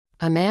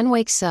A man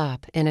wakes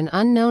up in an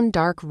unknown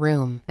dark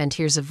room and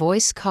hears a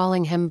voice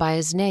calling him by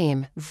his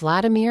name,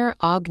 Vladimir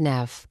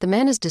Ognev. The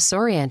man is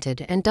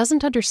disoriented and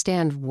doesn't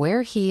understand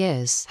where he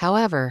is.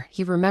 However,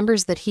 he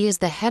remembers that he is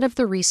the head of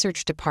the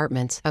research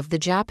department of the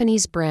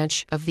Japanese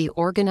branch of the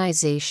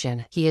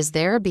organization. He is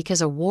there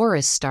because a war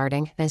is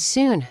starting, and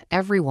soon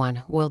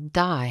everyone will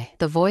die.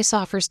 The voice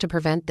offers to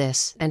prevent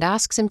this and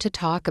asks him to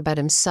talk about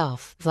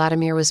himself.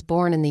 Vladimir was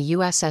born in the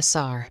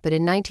USSR, but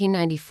in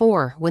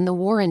 1994, when the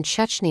war in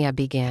Chechnya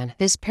began,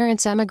 his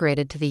parents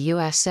emigrated to the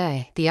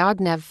USA. The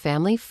Ognev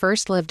family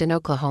first lived in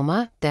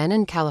Oklahoma, then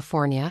in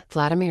California.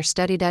 Vladimir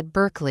studied at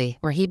Berkeley,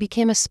 where he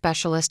became a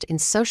specialist in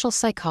social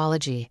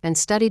psychology and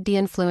studied the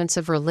influence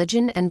of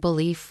religion and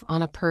belief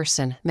on a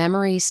person.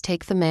 Memories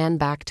take the man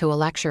back to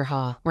a lecture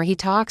hall, where he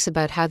talks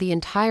about how the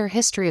entire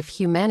history of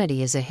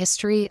humanity is a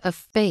history of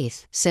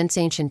faith. Since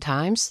ancient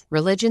times,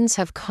 religions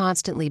have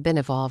constantly been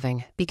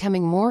evolving,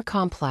 becoming more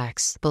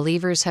complex.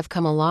 Believers have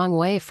come a long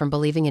way from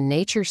believing in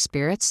nature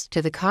spirits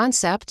to the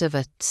concept of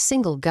a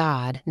single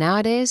God.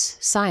 Nowadays,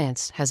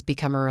 science has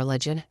become a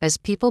religion, as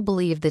people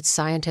believe that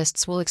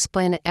scientists will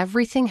explain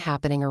everything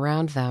happening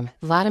around them.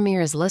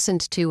 Vladimir is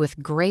listened to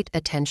with great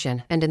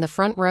attention, and in the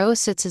front row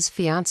sits his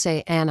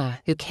fiancée Anna,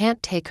 who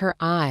can't take her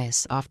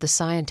eyes off the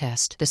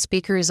scientist. The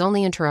speaker is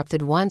only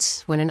interrupted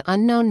once when an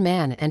unknown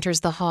man enters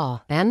the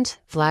hall, and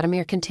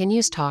Vladimir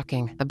continues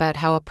talking about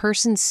how a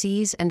person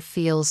sees and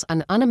feels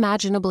an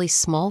unimaginably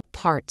small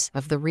part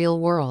of the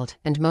real world,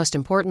 and most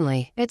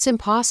importantly, it's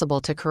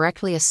impossible to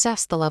correctly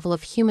assess the level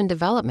of human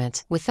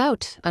development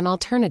without an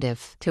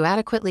alternative. To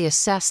adequately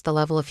assess the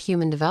level of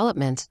human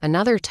development,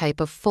 another type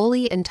of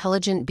fully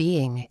intelligent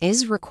being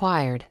is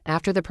required.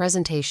 After the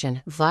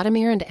presentation,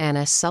 Vladimir and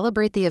Anna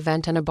celebrate the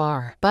event in a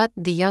bar, but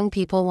the young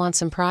people want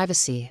some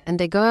privacy, and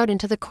they go out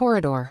into the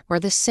corridor, where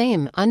the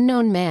same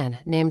unknown man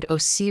named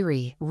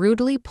Osiri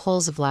rudely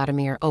pulls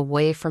Vladimir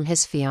away from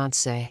his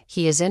fiancée.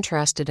 He is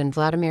interested in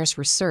Vladimir's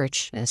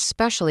research,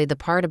 especially the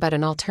part about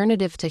an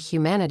alternative to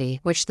humanity,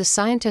 which the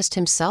scientist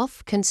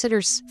himself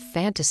considers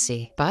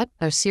fantasy. But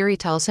Osiri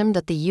tells him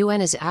that the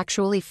UN is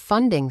actually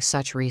funding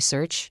such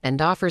research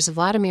and offers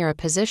Vladimir a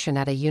position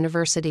at a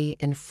university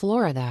in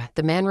Florida.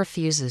 The man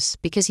refuses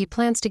because he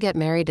plans to get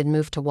married and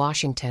move to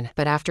Washington.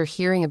 But after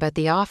hearing about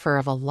the offer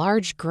of a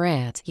large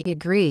grant, he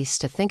agrees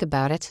to think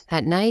about it.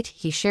 At night,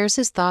 he shares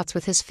his thoughts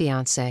with his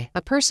fiancée.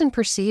 A person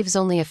perceives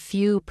only a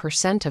few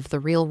 % of the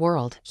real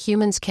world.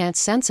 Humans can't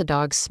sense a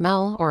dog's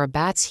smell or a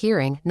bat's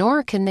hearing,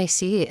 nor can they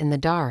see in the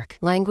dark.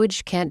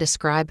 Language can't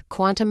describe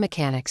quantum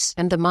mechanics,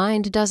 and the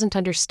mind doesn't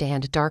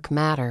understand dark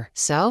matter.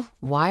 So,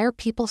 why are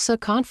people so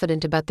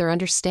confident about their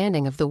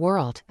understanding of the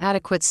world?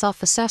 Adequate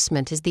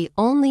self-assessment is the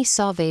only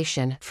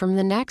salvation from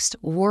the next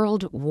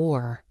world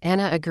war.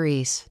 Anna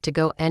agrees to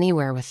go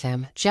anywhere with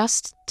him,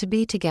 just to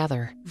be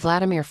together.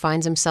 Vladimir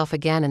finds himself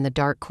again in the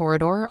dark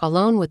corridor,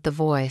 alone with the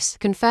voice,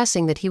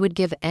 confessing that he would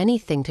give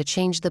anything to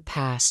change the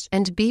past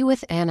and be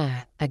with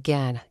Anna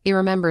again. He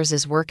remembers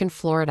his work in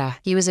Florida.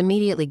 He was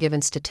immediately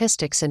given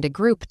statistics and a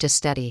group to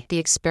study. The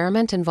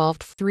experiment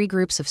involved 3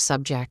 groups of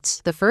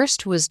subjects. The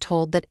first was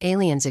told that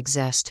aliens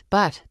exist,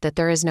 but that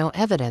there is no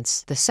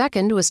evidence. The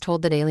second was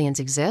told that aliens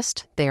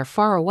exist, they are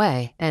far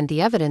away, and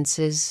the evidence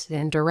is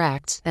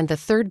indirect. And the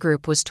third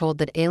group was told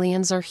that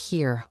aliens are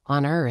here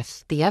on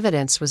Earth. The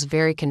evidence was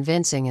very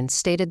convincing and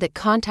stated that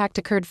contact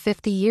occurred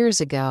 50 years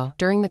ago.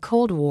 During the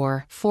Cold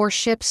War, 4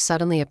 ships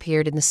suddenly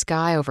appeared in the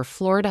sky over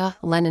Florida,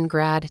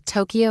 Leningrad,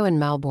 Tokyo, and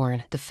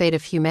Melbourne. The fate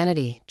of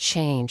humanity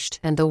changed,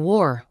 and the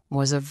war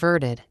was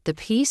averted. The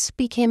peace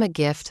became a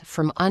gift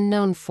from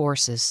unknown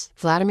forces.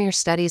 Vladimir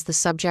studies the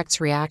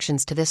subject's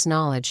reactions to this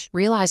knowledge,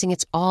 realizing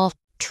it's all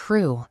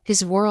true.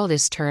 His world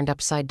is turned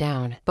upside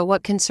down. But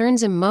what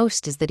concerns him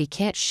most is that he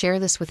can't share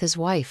this with his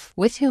wife,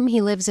 with whom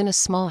he lives in a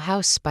small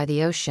house by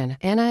the ocean.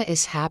 Anna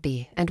is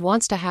happy and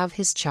wants to have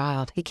his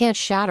child. He can't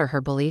shatter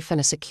her belief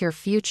in a secure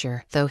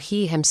future, though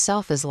he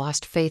himself has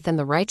lost faith in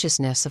the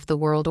righteousness of the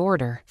world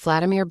order.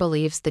 Vladimir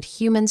believes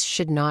that humans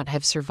should not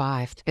have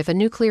survived. If a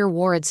nuclear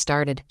war had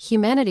started,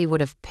 humanity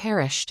would have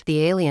perished.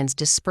 The aliens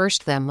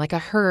dispersed them like a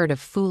herd of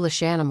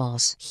foolish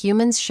animals.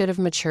 Humans should have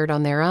matured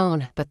on their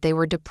own, but they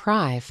were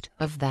deprived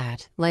of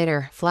that.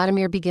 Later,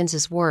 Vladimir begins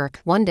his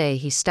work. One day,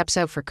 he steps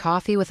out for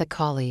coffee with a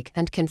colleague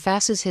and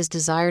confesses his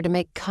desire to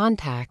make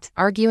contact,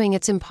 arguing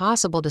it's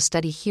impossible to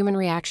study human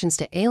reactions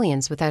to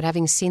aliens without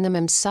having seen them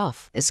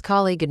himself. His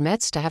colleague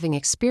admits to having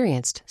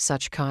experienced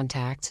such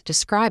contact,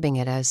 describing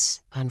it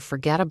as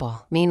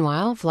unforgettable.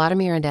 Meanwhile,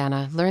 Vladimir and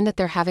Anna learn that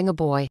they're having a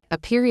boy, a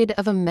period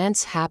of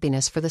immense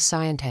happiness for the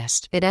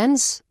scientist. It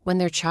ends when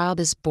their child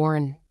is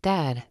born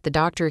dead. The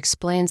doctor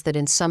explains that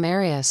in some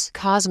areas,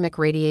 cosmic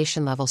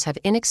radiation levels have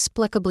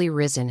inexplicably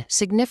risen,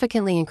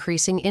 significantly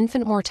increasing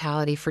infant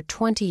mortality for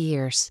 20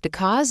 years. The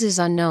cause is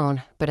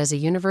unknown, but as a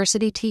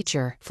university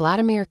teacher,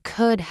 Vladimir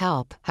could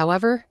help.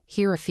 However,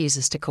 he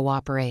refuses to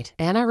cooperate.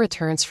 Anna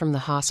returns from the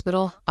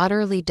hospital,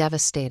 utterly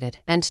devastated,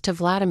 and to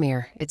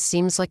Vladimir, it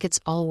seems like it's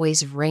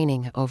always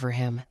raining over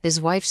him. His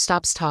wife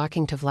stops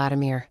talking to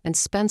Vladimir and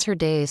spends her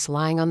days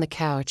lying on the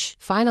couch.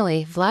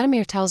 Finally,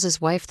 Vladimir tells his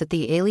wife that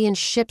the alien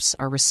ships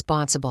are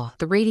responsible.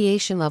 The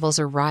radiation levels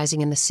are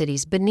rising in the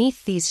cities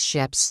beneath these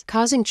ships,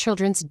 causing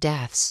children's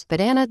deaths.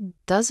 But Anna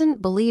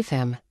doesn't believe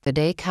him. The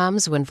day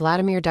comes when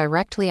Vladimir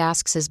directly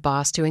asks his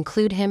boss to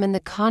include him in the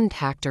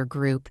contactor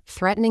group,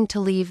 threatening to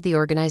leave the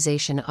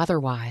organization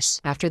otherwise.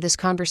 After this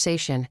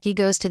conversation, he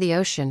goes to the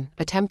ocean,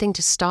 attempting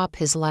to stop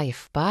his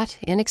life, but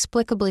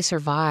inexplicably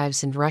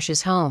survives and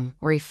rushes home,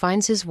 where he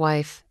finds his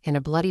wife in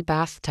a bloody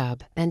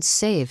bathtub and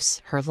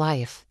saves her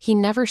life. He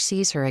never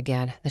sees her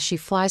again as she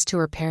flies to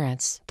her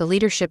parents. The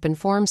leadership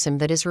informs him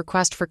that his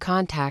request for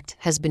contact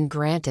has been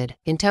granted.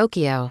 In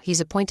Tokyo,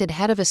 he's appointed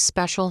head of a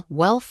special,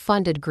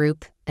 well-funded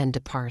group and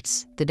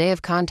departs. The day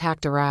of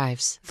contact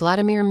arrives.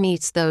 Vladimir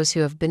meets those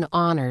who have been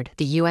honored: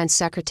 the UN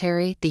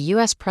Secretary, the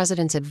US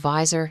President's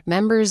advisor,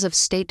 members of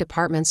state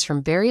departments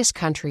from various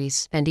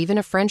countries, and even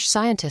a French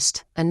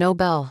scientist, a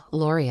Nobel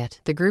laureate.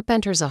 The group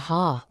enters a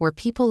hall where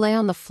people lay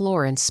on the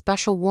floor in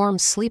special warm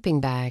sleeping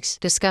bags,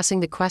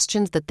 discussing the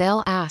questions that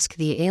they'll ask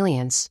the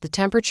aliens. The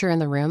temperature in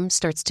the room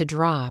starts to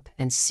drop,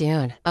 and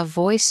soon, a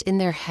voice in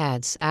their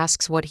heads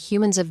asks what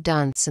humans have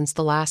done since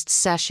the last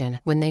session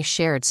when they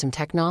shared some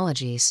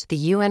technologies.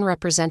 The UN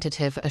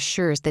representative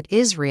assures that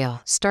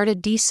Israel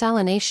started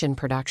desalination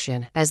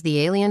production, as the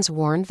aliens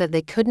warned that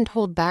they couldn't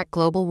hold back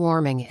global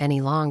warming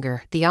any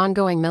longer. The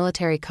ongoing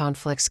military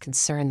conflicts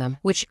concern them,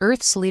 which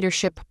Earth's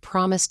leadership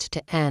promised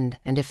to end,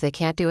 and if they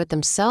can't do it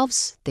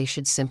themselves, they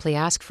should simply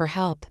ask for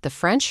help. The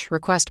French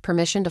request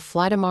permission to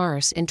fly to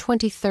Mars in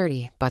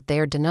 2030, but they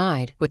are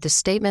denied, with the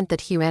statement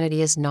that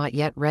humanity is not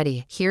yet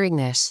ready. Hearing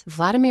this,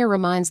 Vladimir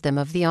reminds them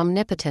of the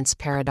omnipotence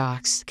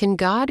paradox. Can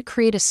God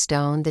create a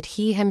stone that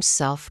he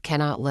himself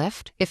cannot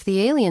lift? If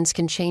the aliens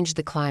can change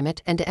the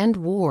climate and end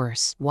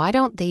wars, why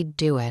don't they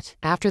do it?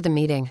 After the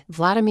meeting,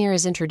 Vladimir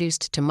is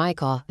introduced to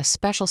Michael, a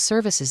special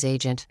services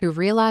agent, who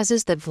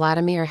realizes that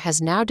Vladimir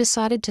has now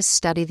decided to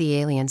study the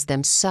aliens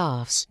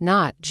themselves,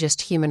 not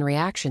just human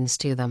reactions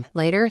to them.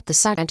 Later, the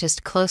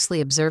scientist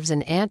closely observes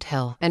an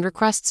anthill and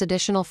requests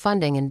additional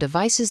funding and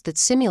devices that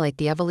simulate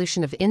the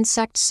evolution of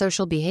insect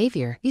social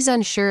behavior. He's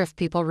unsure if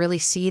people really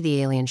see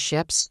the alien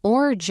ships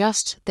or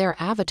just their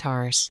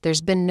avatars.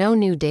 There's been no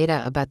new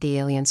data about the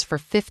aliens for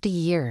 50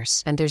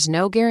 years, and there's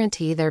no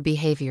guarantee their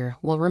behavior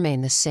will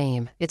remain the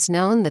same. It's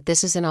known that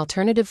this is an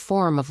alternative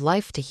form of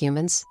life to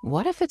humans.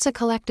 What if it's a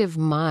collective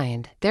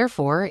mind?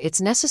 Therefore,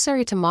 it's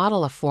necessary to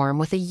model a form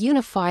with a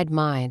unified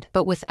mind,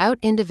 but without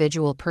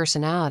individual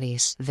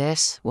personalities.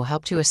 This will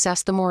help to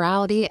assess the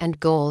morality and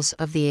goals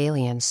of the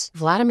aliens.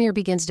 Vladimir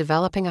begins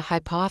developing a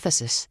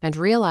hypothesis and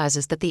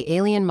realizes that the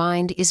alien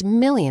mind is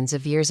millions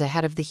of years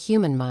ahead of the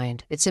human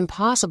mind. It's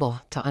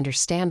impossible to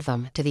understand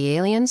them. To the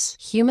aliens,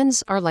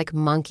 humans are like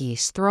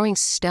monkeys throwing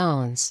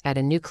stones at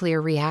a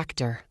nuclear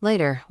reactor.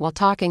 Later, while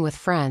talking with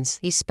friends,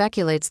 he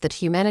speculates that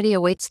humanity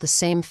awaits the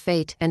same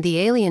fate, and the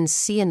aliens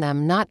see in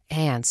them not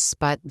ants,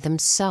 but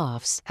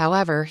themselves.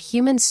 However,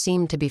 humans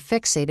seem to be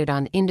fixated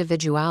on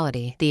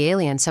individuality. The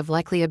aliens have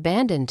likely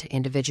abandoned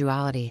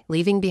individuality,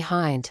 leaving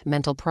behind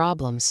mental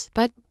problems.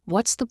 But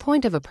what's the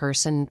point of a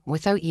person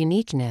without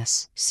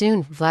uniqueness?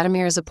 Soon,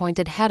 Vladimir is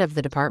appointed head of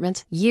the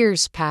department.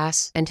 Years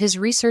pass, and his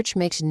research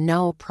makes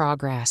no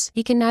progress.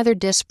 He can neither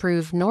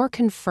disprove nor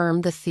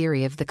confirm the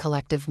theory of the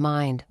collective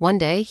mind. One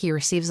day, he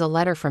receives a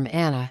letter from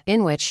Anna,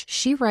 in which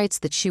she writes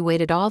that she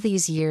waited all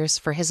these years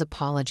for his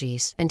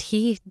apologies, and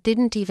he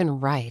didn't even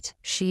write.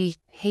 She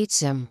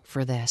hates him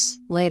for this.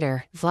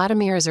 Later,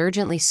 Vladimir is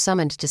urgently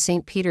summoned to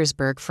St.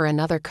 Petersburg for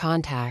another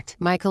contact.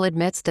 Michael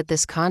admits that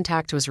this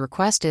contact was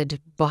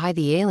requested by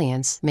the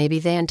aliens. Maybe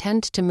they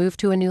intend to move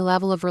to a new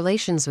level of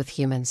relations with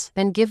humans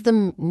and give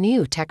them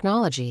new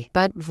technology.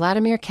 But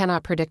Vladimir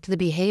cannot predict the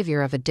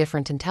behavior of a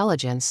different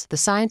intelligence. The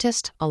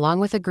scientist, along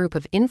with a group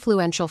of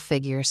influential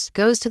figures,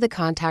 goes to the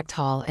contact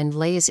hall and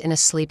lays in a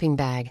sleeping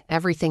bag.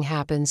 Everything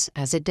happens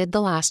as it did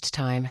the last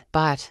time.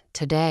 But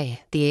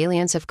today, the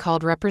aliens have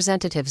called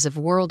representatives of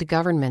world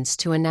governments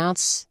to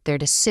announce their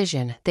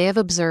decision. They have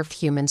observed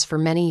humans for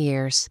many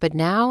years, but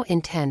now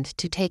intend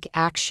to take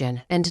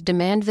action and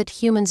demand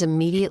that humans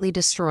immediately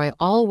destroy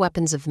all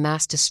weapons of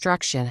mass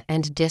destruction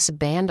and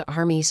disband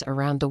armies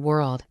around the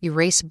world,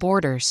 erase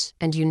borders,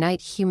 and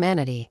unite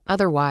humanity.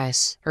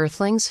 Otherwise,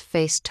 Earthlings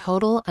face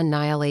total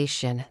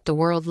annihilation. The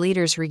world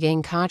leaders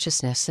regain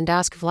consciousness and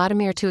ask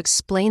Vladimir to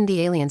explain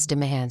the aliens'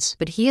 demands,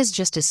 but he is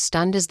just as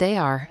stunned as they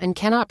are and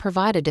cannot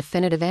provide a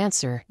definitive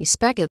answer. He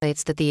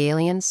speculates that the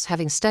aliens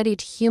having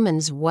studied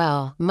humans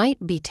well, might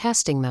be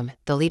testing them.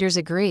 The leaders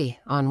agree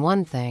on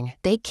one thing: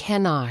 they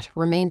cannot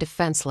remain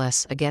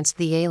defenseless against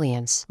the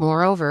aliens.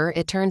 Moreover,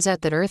 it turns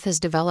out that Earth has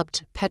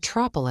developed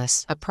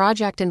Petropolis, a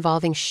project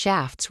involving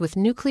shafts with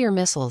nuclear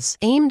missiles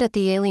aimed at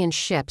the alien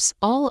ships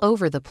all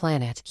over the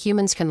planet.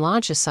 Humans can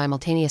launch a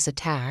simultaneous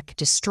attack,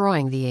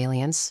 destroying the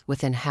aliens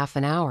within half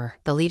an hour.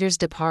 The leaders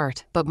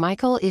depart, but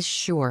Michael is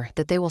sure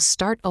that they will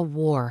start a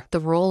war.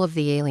 The role of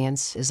the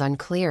aliens is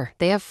unclear.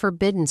 They have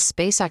forbidden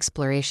space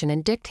exploration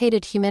and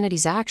dictated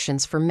humanity's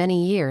actions for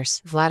many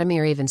years.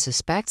 Vladimir even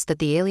suspects that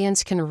the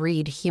aliens can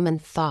read human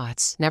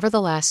thoughts.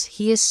 Nevertheless,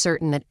 he is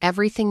certain that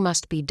everything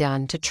must be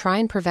done to try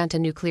and prevent a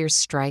nuclear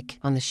strike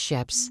on the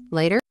ships.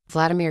 Later,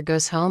 Vladimir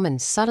goes home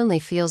and suddenly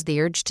feels the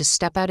urge to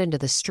step out into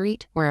the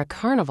street where a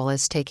carnival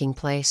is taking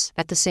place.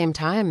 At the same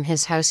time,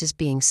 his house is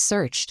being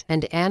searched,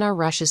 and Anna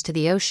rushes to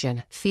the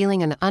ocean,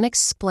 feeling an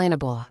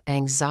unexplainable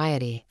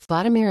anxiety.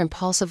 Vladimir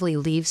impulsively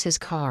leaves his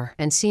car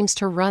and seems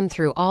to run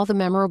through all the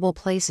memorable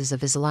places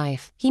of his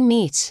life. He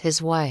meets his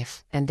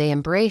wife, and they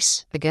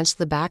embrace against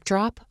the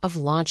backdrop of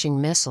launching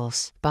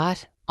missiles.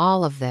 But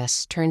all of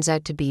this turns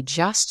out to be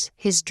just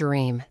his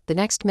dream. The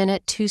next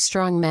minute, two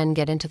strong men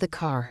get into the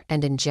car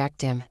and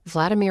inject him.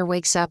 Vladimir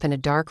wakes up in a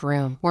dark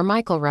room where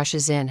Michael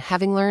rushes in,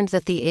 having learned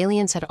that the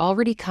aliens had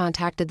already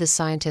contacted the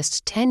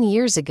scientist 10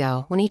 years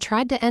ago when he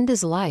tried to end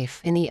his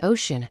life in the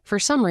ocean. For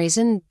some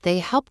reason, they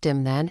helped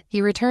him then.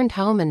 He returned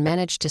home and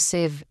managed to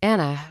save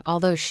Anna,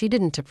 although she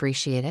didn't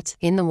appreciate it.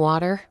 In the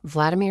water,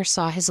 Vladimir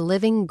saw his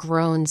living,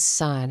 grown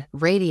son,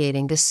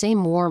 radiating the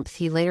same warmth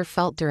he later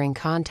felt during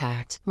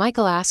contact.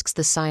 Michael asks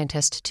the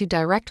scientist to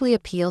directly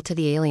appeal to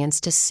the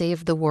aliens to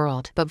save the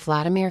world, but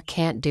Vladimir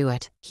can't do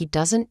it. He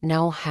doesn't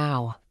know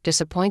how.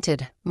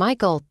 Disappointed,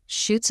 Michael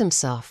shoots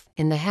himself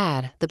in the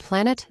head. The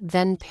planet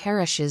then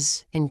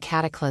perishes in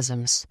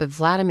cataclysms, but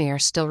Vladimir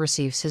still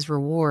receives his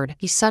reward.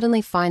 He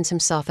suddenly finds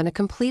himself in a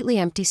completely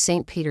empty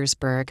St.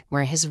 Petersburg,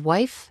 where his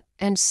wife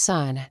and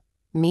son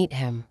meet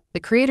him. The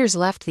creators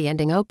left the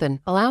ending open,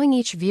 allowing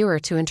each viewer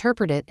to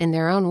interpret it in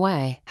their own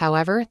way.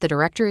 However, the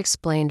director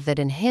explained that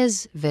in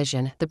his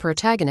vision, the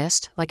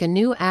protagonist, like a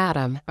new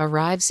Adam,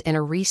 arrives in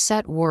a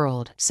reset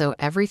world, so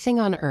everything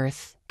on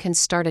Earth can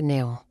start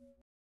anew.